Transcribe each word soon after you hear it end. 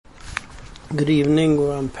Good evening.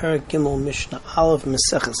 We're on Perek Gimel Mishnah Aleph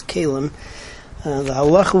Maseches Kelim. The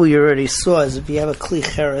halacha we already saw is if you have a kli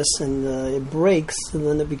cheres and it breaks, and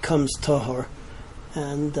then it becomes tahor,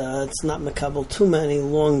 and it's not mekabel tuma any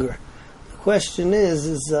longer. The question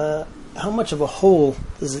is how much of a hole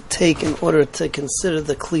does it take in order to consider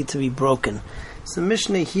the kli to be broken? So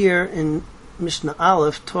Mishnah here in Mishnah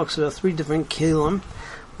Aleph talks about three different kelim.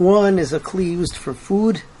 One is a kli used for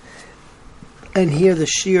food. And here the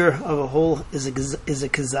shear of a hole is a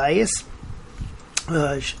kazayas.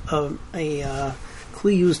 A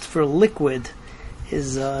kli used for liquid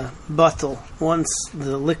is a bottle. Once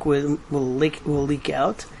the liquid will leak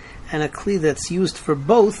out. And a kli that's used for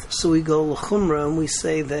both, so we go l'chumra and we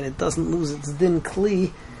say that it doesn't lose its din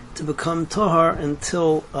kli to become tahar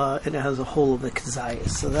until it has a hole of a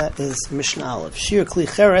kazayas. So that is Mishnah Aleph. Shear kli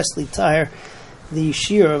cheres li tahar. The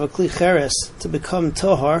shear of a kli cheres to become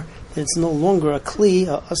tahar, it's no longer a kli,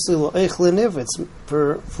 if it's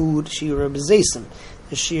for food, shear b'zeisim.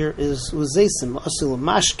 The shear is b'zeisim. Asil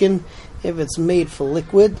mashkin, if it's made for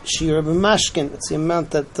liquid, shear b'mashkin. It's the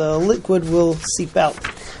amount that the liquid will seep out.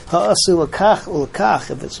 Ha'asil kach,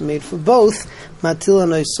 if it's made for both, matila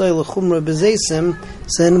noisay l'chumra b'zeisim,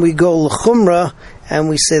 then we go l'chumra and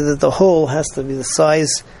we say that the hole has to be the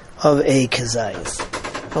size of a kazayas.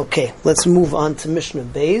 Okay, let's move on to Mishnah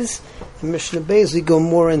Beis. In Mishnah Beis, we go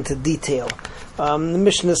more into detail. The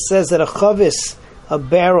Mishnah says that a chavis, a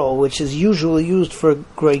barrel, which is usually used for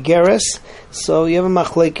gregeres, so you have a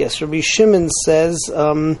machlekes. Rabbi Shimon says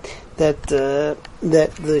that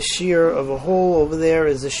the shear of a hole over there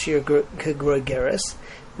is a shear gregeres.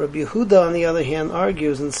 Rabbi Yehuda, on the other hand,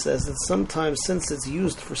 argues and says that sometimes, since it's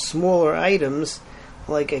used for smaller items,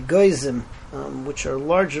 like a goizim, which are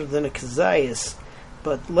larger than a kazayas,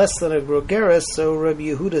 but less than a grogeres, so Rabbi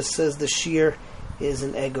Yehuda says the shear is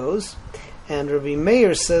an egos, and Rabbi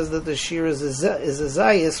Meir says that the shear is a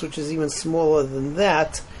zayis, which is even smaller than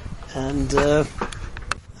that, and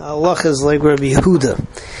Allah is like Rabbi Yehuda.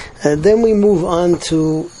 And then we move on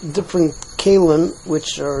to different kalim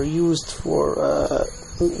which are used for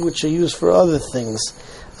other things,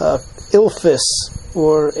 ilfis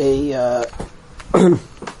or a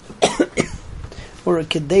or a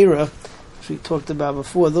kedera, which we talked about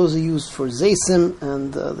before. Those are used for zaysim,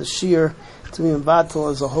 and the shear to be mevatel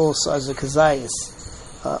as a whole size of kazayas.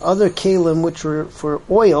 Other kalim which are for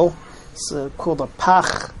oil, it's called a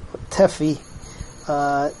pach, tefi,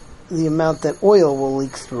 the amount that oil will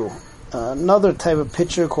leak through. Another type of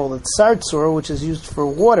pitcher called a tsartzor, which is used for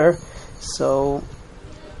water. So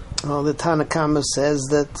the Tanakama says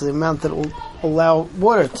that the amount that will allow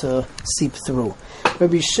water to seep through.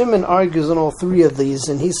 Rabbi Shimon argues on all three of these,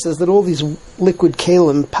 and he says that all these liquid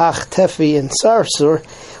kalim, pach, tefi, and sarsur,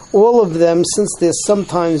 all of them, since they're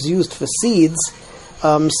sometimes used for seeds,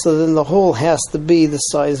 so then the whole has to be the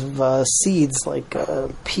size of seeds, like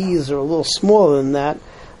peas, or a little smaller than that.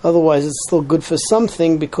 Otherwise, it's still good for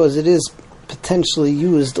something because it is potentially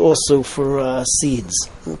used also for seeds.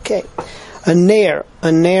 Okay. A nair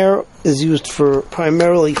is used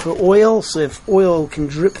primarily for oil, so if oil can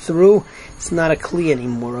drip through, it's not a kli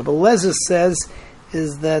anymore. Rabbi Lezer says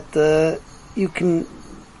is that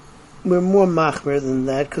we're more machmer than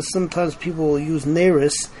that, because sometimes people will use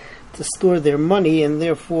neiris to store their money, and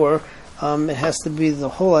therefore the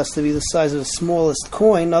hole has to be the size of the smallest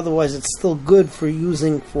coin. Otherwise, it's still good for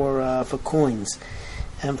using for coins.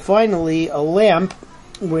 And finally, a lamp,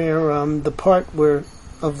 where the part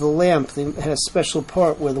of the lamp, it has a special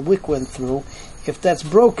part where the wick went through. If that's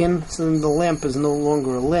broken, so then the lamp is no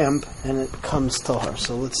longer a lamp, and it becomes tahar.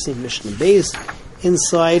 So let's see Mishnah Beis.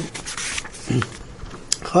 Inside,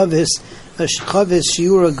 chavis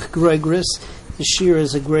shiura gregris. The shear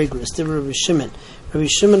is a gregris. Rabbi Shimon. Rabbi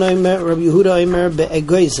Yehuda Omer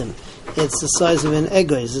be'egoizim. It's the size of an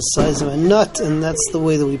egoiz, the size of a nut, and that's the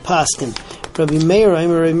way that we paskin. Rabbi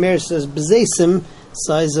Meir says bezeisim,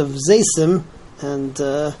 size of zeisim, and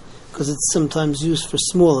because it's sometimes used for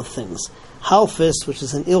smaller things. Halfis, which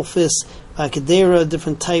is an ilfis, akadera,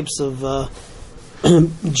 different types of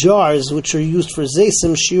jars which are used for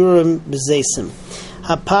zaysim, shiurim, bezaysim.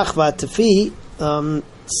 Hapach v'atafi,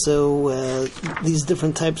 so these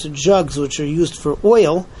different types of jugs which are used for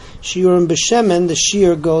oil, shiurim b'shemen, the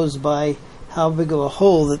shear goes by how big of a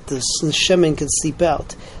hole that the shemen can seep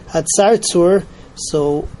out. Hatzartzur,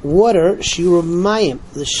 so water, shiurim mayim,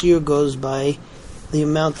 the shear goes by the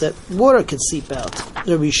amount that water could seep out.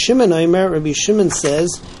 Rabbi Shimon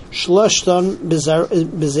says, Shloshton bezer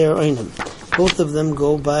oinim. Both of them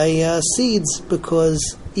go by seeds,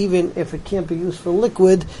 because even if it can't be used for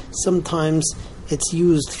liquid, sometimes it's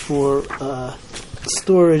used for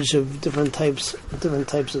storage of different types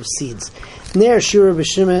of seeds. Ner shira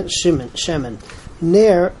shemen.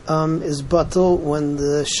 Ner is batal when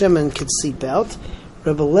the shemen could seep out.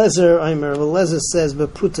 Rebbe Lezer says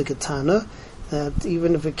bepruta katana, that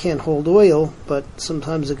even if it can't hold oil, but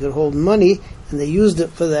sometimes it could hold money, and they used it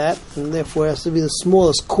for that, and therefore it has to be the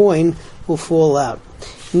smallest coin will fall out.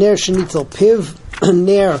 Ner shenitel piv,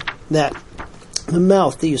 ner, that the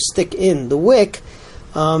mouth that you stick in the wick,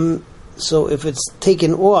 so if it's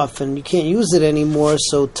taken off and you can't use it anymore,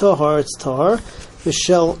 so tahar, it's tahar.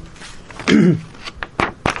 Vishel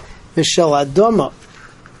adoma,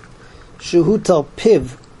 shehutel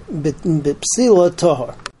piv, bipsila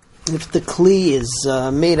tahar. If the kli is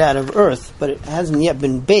made out of earth, but it hasn't yet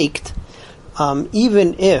been baked,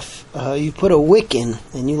 even if you put a wick in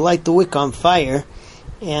and you light the wick on fire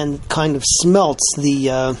and kind of smelts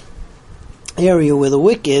the area where the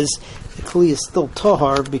wick is, the kli is still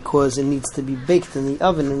tahar because it needs to be baked in the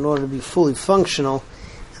oven in order to be fully functional,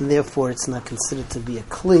 and therefore it's not considered to be a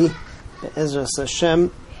kli. Be'ezras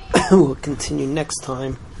Hashem, we'll continue next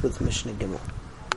time with Mishnah Gimel.